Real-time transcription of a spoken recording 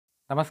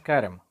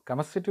നമസ്കാരം,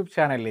 chemistry tube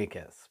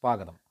ചാനലിലേക്ക്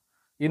സ്വാഗതം.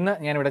 ഇന്ന്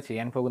ഞാനിവിടെ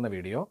ചെയ്യാൻ പോകുന്ന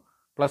വീഡിയോ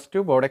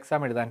 +2 ബോർഡ്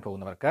എക്സാം എഴുതാൻ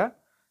പോകുന്നവർക്ക്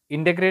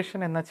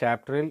ഇൻ്റഗ്രേഷൻ എന്ന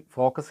ചാപ്റ്ററിൽ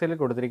ഫോക്കസിൽ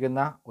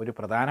കൊടുത്തിരിക്കുന്ന ഒരു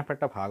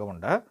പ്രധാനപ്പെട്ട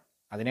ഭാഗമുണ്ട്.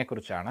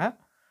 അതിനെക്കുറിച്ചാണ്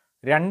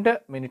 2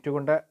 മിനിറ്റ്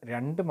കൊണ്ട്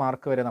 2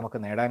 മാർക്ക് വരെ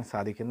നമുക്ക് നേടാൻ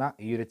സാധിക്കുന്ന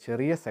ഈ ഒരു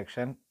ചെറിയ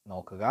സെക്ഷൻ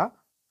നോക്കുക.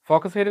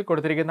 ഫോക്കസിൽ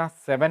കൊടുത്തിരിക്കുന്ന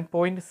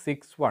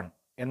 7.61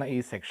 എന്ന ഈ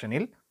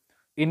സെക്ഷനിൽ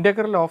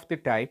integral of the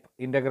type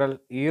integral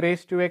E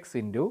raise to X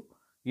into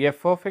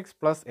F of X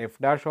plus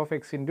F dash of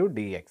X into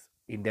D X.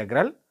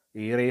 Integral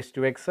E raise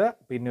to X,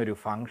 പിന്നെ ഒരു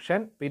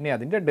ഫംഗ്ഷൻ, പിന്നെ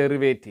അതിൻ്റെ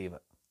ഡെറിവേറ്റീവ്.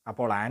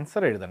 അപ്പോൾ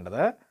ആൻസർ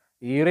എഴുതേണ്ടത്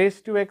E raise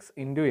to X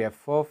into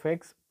F of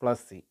X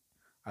plus C.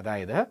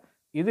 അതായത്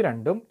ഇത്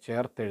രണ്ടും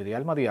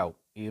ചേർത്തെഴുതിയാൽ മതിയാവും.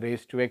 E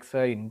raise to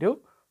X into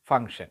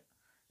function.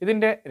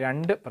 ഇതിൻ്റെ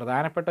 2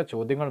 പ്രധാനപ്പെട്ട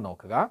ചോദ്യങ്ങൾ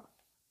നോക്കുക.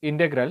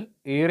 Integral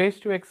E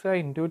raise to X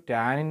into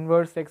tan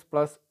inverse X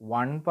plus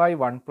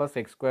 1/1 plus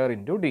X square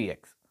into D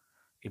X.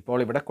 ഇപ്പോൾ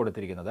ഇവിടെ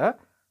കൊടുത്തിരിക്കുന്നത്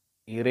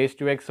ഇ റേസ്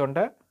ടു എക്സ്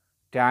ഉണ്ട്,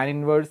 ടാൻ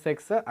ഇൻവേഴ്സ്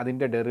എക്സ്,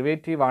 അതിൻ്റെ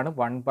ഡെറിവേറ്റീവാണ്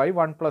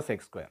 1/1 പ്ലസ്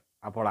എക്സ് സ്ക്വയർ.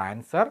 അപ്പോൾ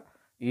answer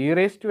E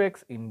raise to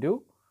X into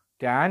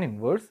tan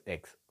inverse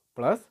X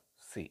plus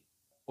C.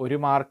 1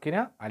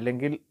 മാർക്കിന്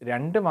അല്ലെങ്കിൽ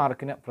 2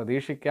 മാർക്കിന്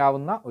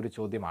പ്രതീക്ഷിക്കാവുന്ന ഒരു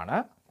ചോദ്യമാണ്.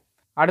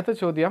 അടുത്ത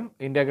ചോദ്യം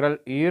integral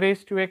E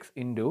raise to X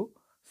into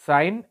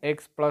sine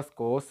X plus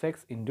cos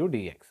X into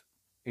D X.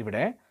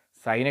 ഇവിടെ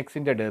സൈൻ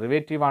എക്സിൻ്റെ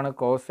ഡെറിവേറ്റീവാണ്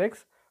കോസ്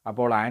എക്സ്.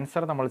 അപ്പോൾ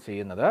ആൻസർ നമ്മൾ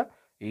ചെയ്യുന്നത്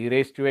E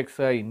raise to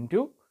X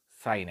into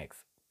sine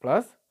X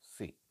plus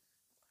C.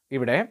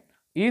 ഇവിടെ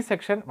ഈ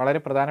സെക്ഷൻ വളരെ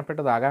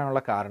പ്രധാനപ്പെട്ടതാകാനുള്ള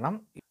കാരണം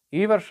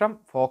ഈ വർഷം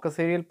ഫോക്കസ്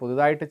ഏരിയയിൽ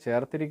പുതുതായിട്ട്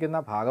ചേർത്തിരിക്കുന്ന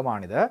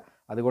ഭാഗമാണിത്.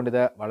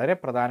 അതുകൊണ്ടിത് വളരെ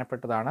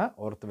പ്രധാനപ്പെട്ടതാണ്,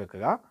 ഓർത്തു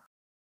വെക്കുക.